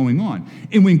really going on.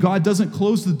 And when God doesn't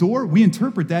close the door, we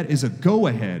interpret that as a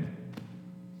go-ahead.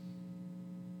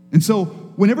 And so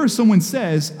whenever someone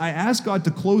says, I asked God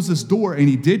to close this door and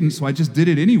he didn't, so I just did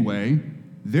it anyway,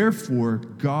 therefore,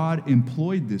 God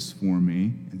employed this for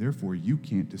me, and therefore you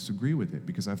can't disagree with it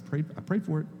because I prayed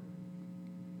for it.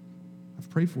 I've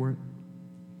prayed for it.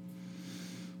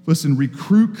 Listen,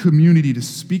 recruit community to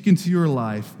speak into your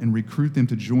life and recruit them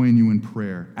to join you in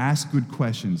prayer. Ask good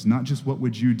questions, not just what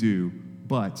would you do,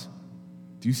 but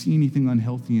do you see anything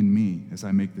unhealthy in me as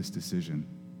I make this decision?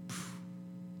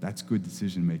 That's good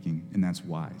decision making, and that's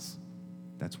wise.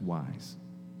 That's wise.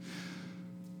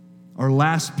 Our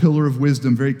last pillar of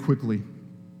wisdom, very quickly.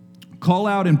 Call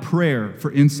out in prayer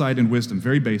for insight and wisdom.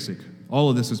 Very basic. All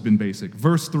of this has been basic.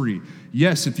 Verse 3.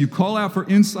 Yes, if you call out for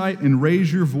insight and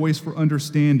raise your voice for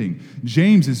understanding.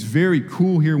 James is very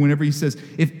cool here whenever he says,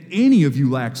 if any of you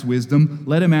lacks wisdom,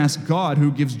 let him ask God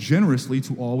who gives generously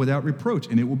to all without reproach,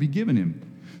 and it will be given him.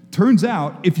 Turns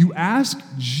out, if you ask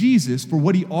Jesus for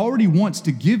what he already wants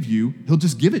to give you, he'll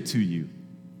just give it to you.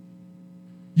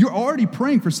 You're already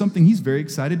praying for something he's very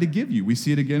excited to give you. We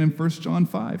see it again in 1 John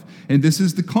 5. And this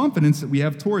is the confidence that we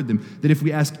have toward them, that if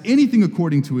we ask anything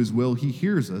according to his will, he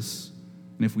hears us.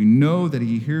 And if we know that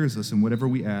he hears us in whatever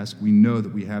we ask, we know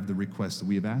that we have the request that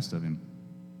we have asked of him.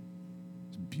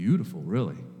 It's beautiful,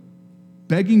 really.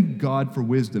 Begging God for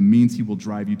wisdom means he will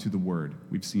drive you to the word.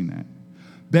 We've seen that.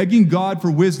 Begging God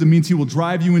for wisdom means he will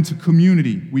drive you into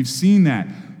community. We've seen that.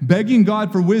 Begging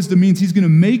God for wisdom means he's going to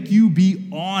make you be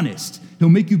honest. He'll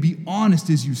make you be honest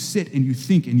as you sit and you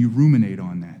think and you ruminate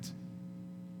on that,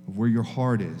 of where your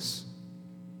heart is.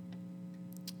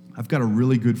 I've got a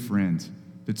really good friend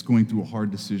that's going through a hard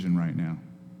decision right now.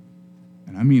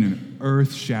 And I mean an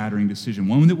earth-shattering decision,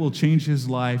 one that will change his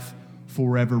life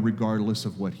forever regardless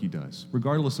of what he does,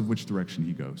 regardless of which direction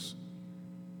he goes.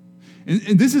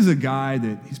 And this is a guy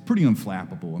that he's pretty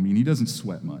unflappable. I mean, he doesn't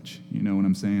sweat much, you know what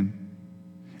I'm saying?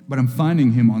 But I'm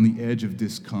finding him on the edge of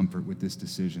discomfort with this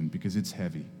decision because it's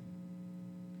heavy.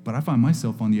 But I find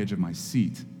myself on the edge of my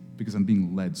seat because I'm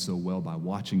being led so well by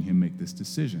watching him make this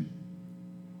decision.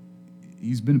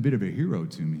 he's been a bit of a hero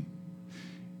to me.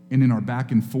 And in our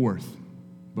back and forth,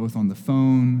 both on the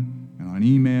phone and on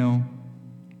email,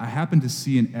 I happened to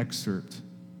see an excerpt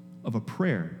of a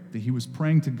prayer that he was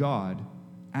praying to God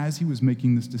as he was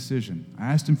making this decision. I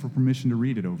asked him for permission to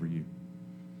read it over you.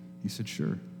 He said,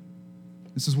 sure.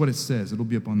 This is what it says. It'll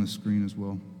be up on the screen as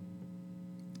well.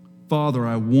 Father,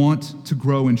 I want to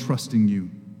grow in trusting you.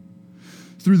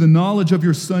 Through the knowledge of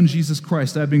your Son, Jesus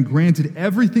Christ, I have been granted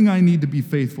everything I need to be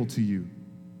faithful to you.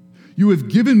 You have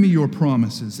given me your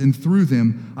promises, and through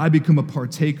them, I become a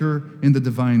partaker in the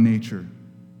divine nature.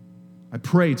 I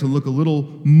pray to look a little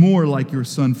more like your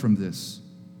Son from this,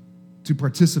 to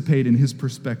participate in his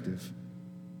perspective,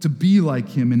 to be like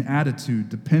him in attitude,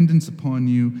 dependence upon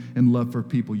you, and love for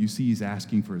people. You see, he's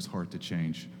asking for his heart to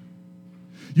change.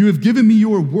 You have given me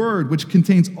your word, which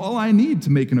contains all I need to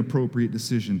make an appropriate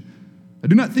decision. I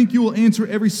do not think you will answer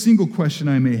every single question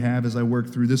I may have as I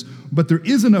work through this, but there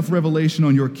is enough revelation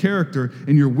on your character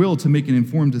and your will to make an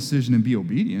informed decision and be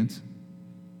obedient.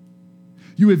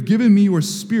 You have given me your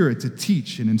Spirit to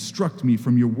teach and instruct me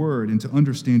from your word and to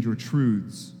understand your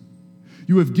truths.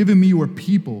 You have given me your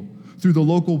people through the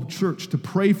local church to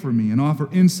pray for me and offer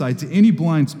insight to any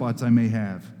blind spots I may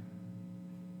have.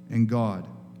 And God,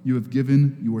 you have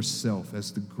given yourself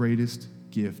as the greatest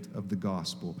gift of the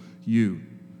gospel. You,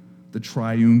 the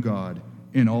triune God,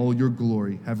 in all your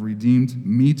glory, have redeemed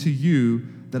me to you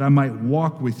that I might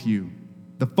walk with you.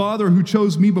 The Father who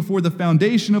chose me before the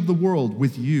foundation of the world,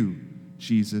 with you,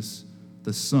 Jesus,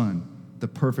 the Son, the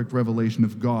perfect revelation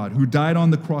of God, who died on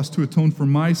the cross to atone for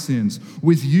my sins,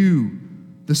 with you,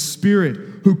 the Spirit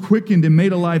who quickened and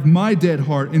made alive my dead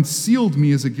heart and sealed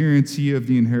me as a guarantee of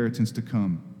the inheritance to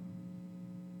come.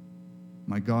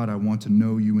 My God, I want to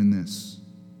know you in this.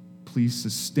 Please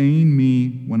sustain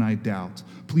me when I doubt.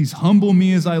 Please humble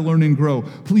me as I learn and grow.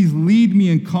 Please lead me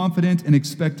in confident and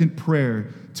expectant prayer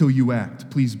till you act.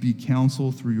 Please be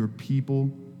counsel through your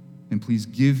people, and please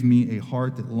give me a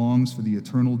heart that longs for the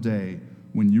eternal day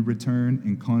when you return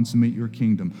and consummate your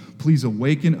kingdom. Please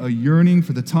awaken a yearning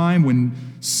for the time when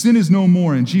sin is no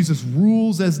more and Jesus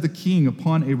rules as the King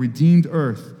upon a redeemed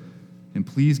earth. And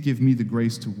please give me the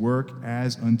grace to work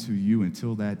as unto you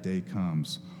until that day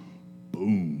comes.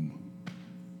 Boom.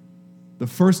 The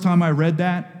first time I read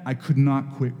that, I could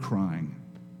not quit crying.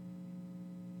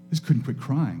 I just couldn't quit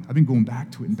crying. I've been going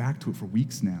back to it for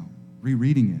weeks now,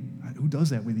 rereading it. Who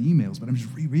does that with emails? But I'm just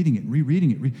rereading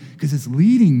it, because it's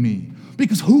leading me.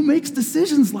 Because who makes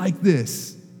decisions like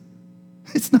this?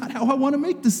 It's not how I want to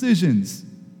make decisions.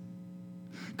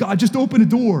 God, just open a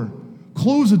door,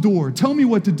 close a door, tell me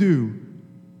what to do.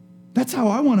 That's how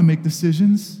I want to make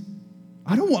decisions.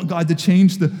 I don't want God to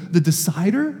change the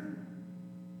decider.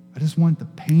 I just want the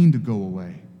pain to go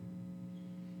away.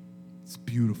 It's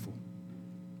beautiful.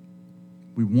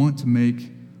 We want to make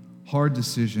hard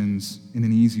decisions in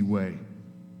an easy way.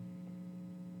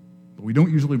 But we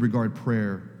don't usually regard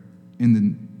prayer in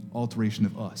the alteration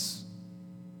of us.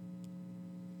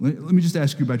 Let me just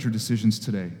ask you about your decisions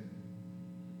today,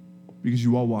 because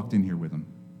you all walked in here with them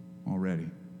already.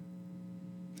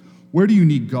 Where do you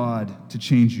need God to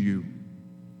change you?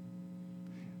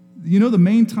 You know, the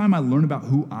main time I learn about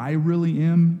who I really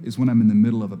am is when I'm in the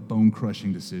middle of a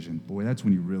bone-crushing decision. Boy, that's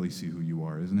when you really see who you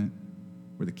are, isn't it?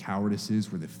 Where the cowardice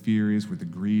is, where the fear is, where the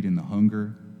greed and the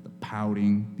hunger, the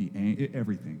pouting, the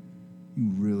everything.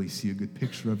 You really see a good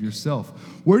picture of yourself.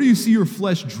 Where do you see your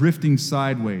flesh drifting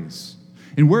sideways?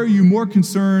 And where are you more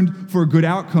concerned for a good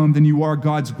outcome than you are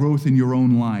God's growth in your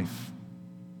own life?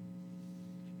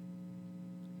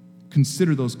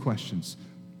 Consider those questions.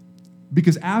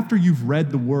 Because after you've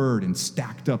read the Word and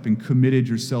stacked up and committed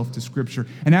yourself to Scripture,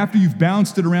 and after you've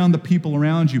bounced it around the people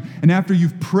around you, and after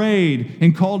you've prayed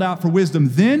and called out for wisdom,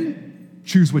 then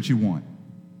choose what you want.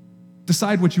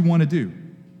 Decide what you want to do.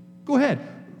 Go ahead.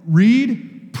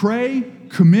 Read, pray,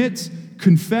 commit,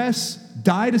 confess,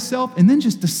 die to self, and then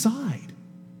just decide.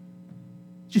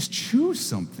 Just choose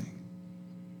something.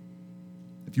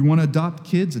 If you want to adopt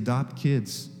kids, adopt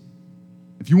kids.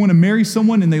 If you want to marry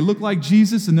someone and they look like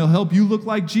Jesus and they'll help you look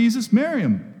like Jesus, marry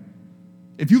them.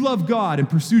 If you love God and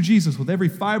pursue Jesus with every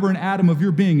fiber and atom of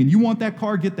your being and you want that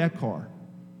car, get that car.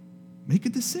 Make a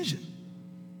decision.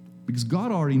 Because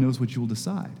God already knows what you'll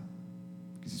decide.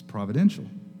 Because He's providential.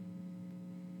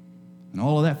 And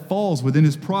all of that falls within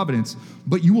His providence.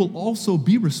 But you will also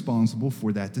be responsible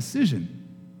for that decision.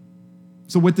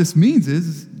 So what this means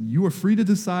is you are free to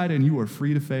decide and you are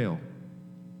free to fail.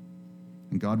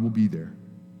 And God will be there.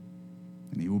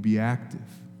 And He will be active.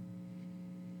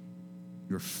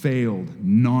 Your failed,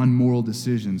 non-moral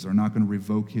decisions are not going to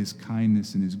revoke His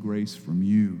kindness and His grace from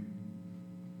you.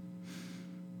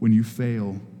 When you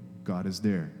fail, God is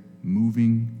there,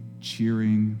 moving,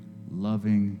 cheering,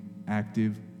 loving,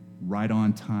 active, right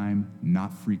on time,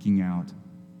 not freaking out,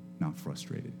 not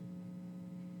frustrated.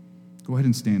 Go ahead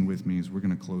and stand with me as we're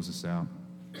going to close this out.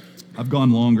 I've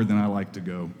gone longer than I like to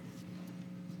go.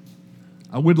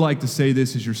 I would like to say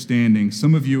this as you're standing.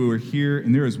 Some of you are here,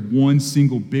 and there is one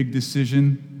single big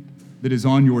decision that is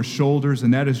on your shoulders,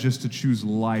 and that is just to choose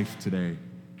life today.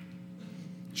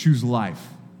 Choose life,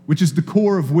 which is the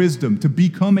core of wisdom, to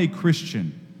become a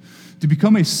Christian, to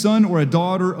become a son or a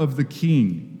daughter of the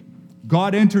King.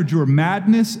 God entered your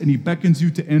madness, and he beckons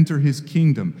you to enter his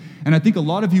kingdom. And I think a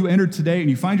lot of you entered today, and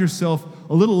you find yourself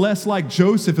a little less like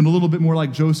Joseph and a little bit more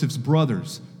like Joseph's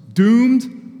brothers.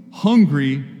 Doomed,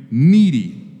 hungry,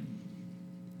 needy,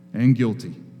 and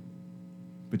guilty.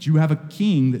 But you have a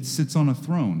king that sits on a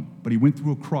throne, but he went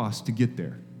through a cross to get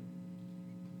there.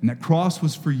 And that cross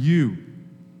was for you,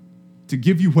 to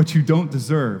give you what you don't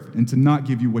deserve and to not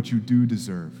give you what you do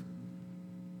deserve.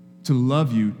 To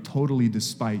love you totally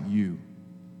despite you.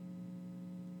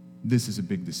 This is a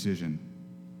big decision.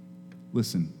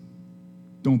 Listen,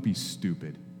 don't be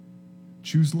stupid.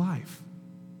 Choose life.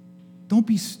 Don't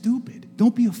be stupid.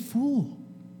 Don't be a fool.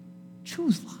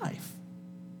 Choose life.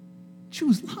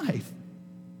 Choose life.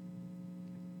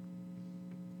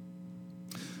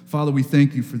 Father, we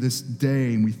thank you for this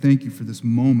day, and we thank you for this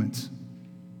moment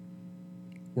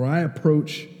where I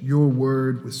approach your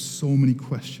word with so many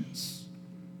questions.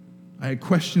 I had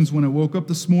questions when I woke up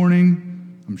this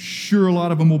morning. I'm sure a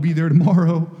lot of them will be there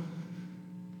tomorrow.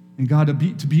 And God,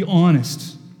 to be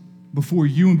honest, before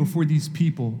you and before these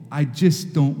people, I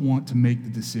just don't want to make the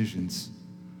decisions.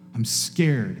 I'm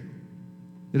scared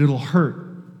that it'll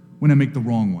hurt when I make the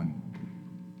wrong one.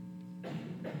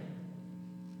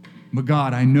 But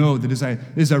God, I know that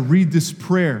as I read this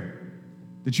prayer,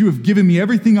 that you have given me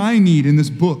everything I need in this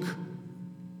book.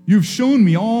 You've shown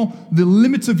me all the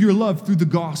limits of your love through the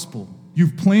gospel.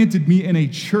 You've planted me in a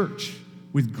church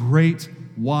with great,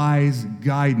 wise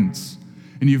guidance.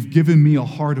 And you've given me a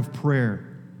heart of prayer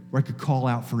where I could call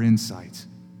out for insight.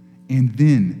 And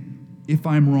then, if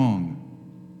I'm wrong,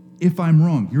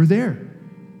 you're there.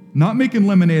 Not making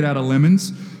lemonade out of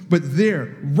lemons, but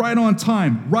there, right on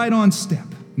time, right on step,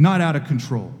 not out of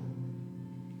control.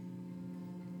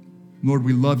 Lord,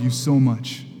 we love you so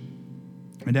much.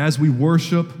 And as we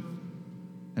worship,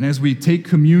 and as we take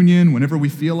communion, whenever we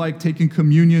feel like taking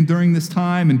communion during this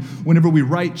time, and whenever we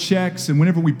write checks, and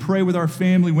whenever we pray with our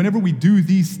family, whenever we do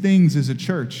these things as a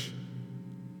church,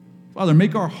 Father,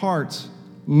 make our hearts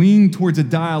lean towards a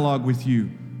dialogue with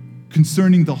you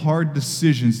concerning the hard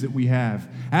decisions that we have,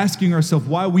 asking ourselves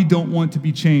why we don't want to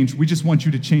be changed. We just want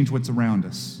you to change what's around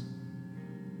us.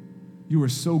 You are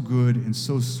so good and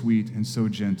so sweet and so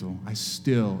gentle. I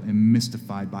still am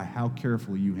mystified by how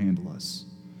carefully you handle us.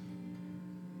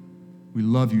 We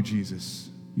love you, Jesus.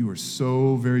 You are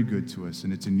so very good to us,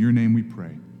 and it's in your name we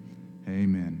pray.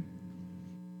 Amen.